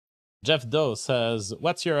Jeff Doe says,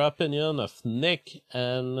 what's your opinion of Nick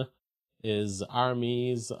and his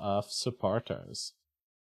armies of supporters?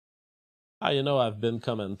 I've been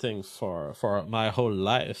commenting for my whole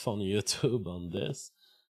life on YouTube on this.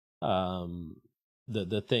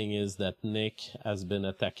 The thing is that Nick has been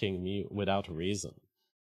attacking me without reason.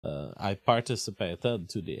 I participated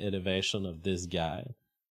to the elevation of this guy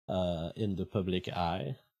in the public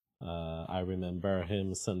eye. I remember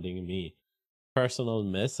him sending me personal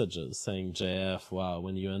messages saying, JF, wow,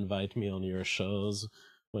 when you invite me on your shows,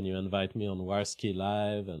 when you invite me on Warski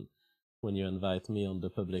Live, and when you invite me on the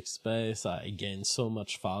public space, I gain so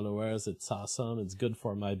much followers. It's awesome. It's good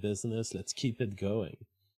for my business. Let's keep it going.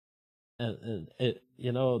 And it,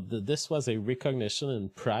 this was a recognition in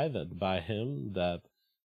private by him that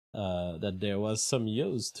that there was some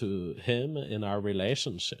use to him in our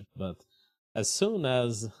relationship. But as soon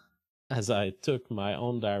as I took my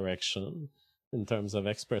own direction in terms of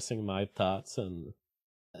expressing my thoughts, and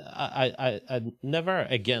I never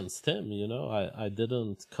against him, I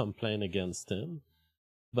didn't complain against him,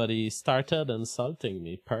 but he started insulting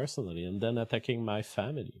me personally and then attacking my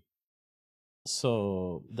family.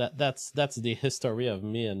 So that's the history of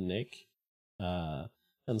me and Nick.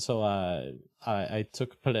 And so I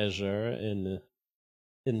took pleasure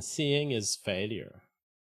in seeing his failure,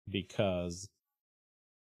 because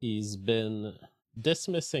he's been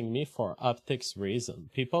dismissing me for optics reason.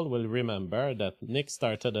 People will remember that Nick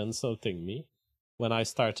started insulting me when I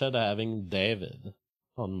started having David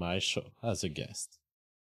on my show as a guest.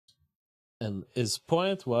 And his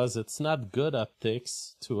point was, it's not good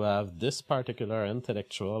optics to have this particular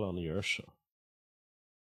intellectual on your show.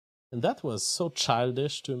 And that was so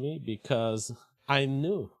childish to me, because I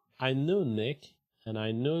knew Nick, and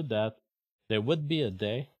I knew that there would be a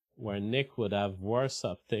day where Nick would have worse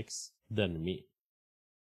optics than me.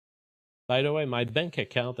 By the way, my bank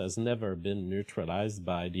account has never been neutralized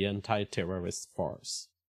by the anti-terrorist force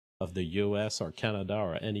of the US or Canada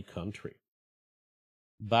or any country.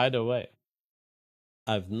 By the way,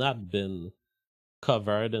 I've not been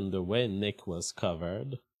covered in the way Nick was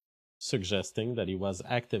covered, suggesting that he was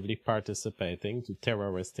actively participating to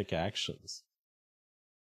terroristic actions.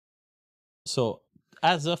 So,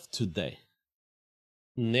 as of today,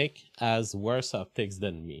 Nick has worse optics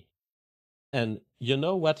than me. And you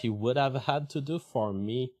know what he would have had to do for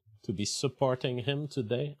me to be supporting him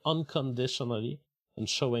today unconditionally and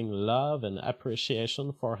showing love and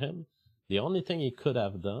appreciation for him? The only thing he could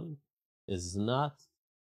have done is not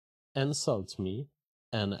insult me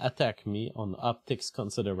and attack me on optics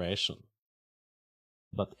consideration.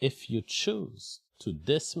 But if you choose to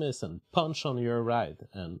dismiss and punch on your ride,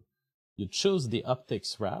 and you choose the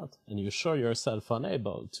optics route, and you show yourself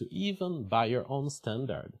unable to, even by your own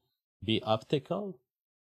standard, be optical,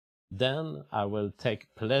 then I will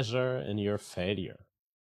take pleasure in your failure.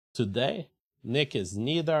 Today, Nick is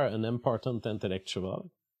neither an important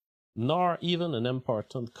intellectual, nor even an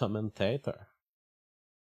important commentator.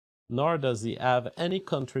 Nor does he have any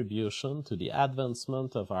contribution to the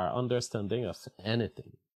advancement of our understanding of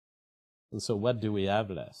anything. And so what do we have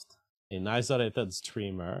left? An isolated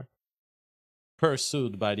streamer,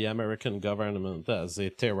 pursued by the American government as a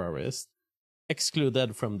terrorist,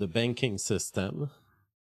 excluded from the banking system,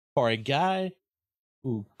 for a guy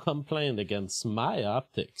who complained against my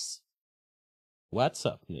optics. What's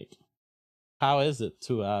up, Nick? How is it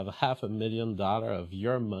to have $500,000 of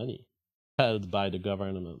your money held by the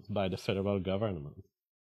government, by the federal government?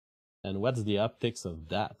 And what's the optics of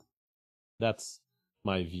that? That's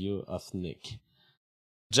my view of Nick.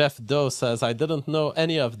 Jeff Doe says, I didn't know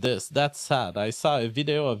any of this. That's sad. I saw a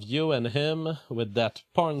video of you and him with that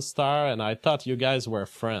porn star, and I thought you guys were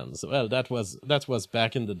friends. Well, that was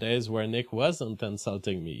back in the days where Nick wasn't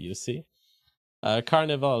insulting me, you see.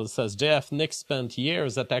 Carnival says, JF, Nick spent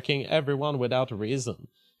years attacking everyone without reason.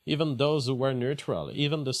 Even those who were neutral,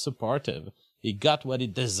 even the supportive. He got what he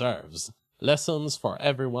deserves. Lessons for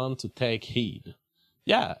everyone to take heed.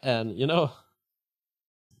 Yeah, and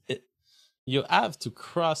you have to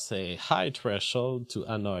cross a high threshold to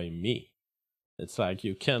annoy me. It's like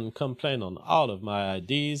you can complain on all of my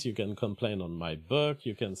ideas, you can complain on my book,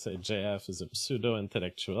 you can say JF is a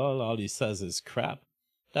pseudo-intellectual, all he says is crap.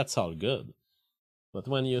 That's all good. But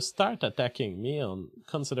when you start attacking me on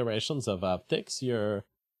considerations of optics, you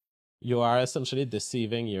are essentially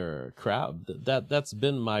deceiving your crowd. That's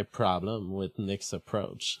been my problem with Nick's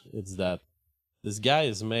approach. It's that this guy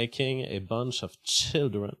is making a bunch of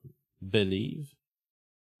children believe.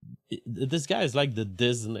 This guy is like the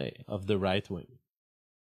Disney of the right wing.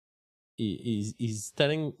 He's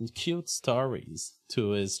telling cute stories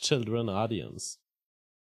to his children audience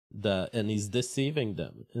and he's deceiving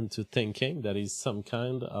them into thinking that he's some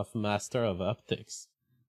kind of master of optics.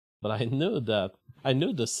 But I knew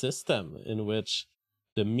the system in which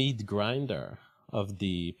the meat grinder of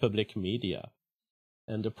the public media.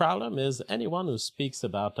 And the problem is anyone who speaks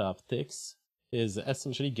about optics is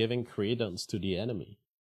essentially giving credence to the enemy.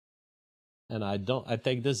 And I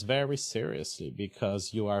take this very seriously,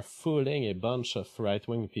 because you are fooling a bunch of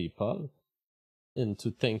right-wing people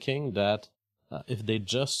into thinking that if they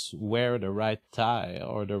just wear the right tie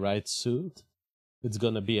or the right suit, it's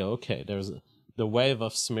going to be okay. The wave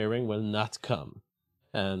of smearing will not come.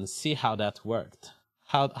 And see how that worked.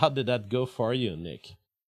 How did that go for you, Nick?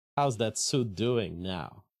 How's that suit doing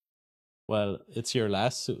now? Well, it's your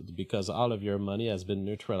last suit, because all of your money has been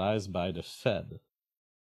neutralized by the Fed.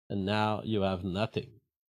 And now you have nothing.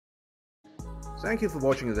 Thank you for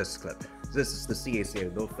watching this clip. This is the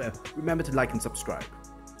CACA Welfare. Remember to like and subscribe.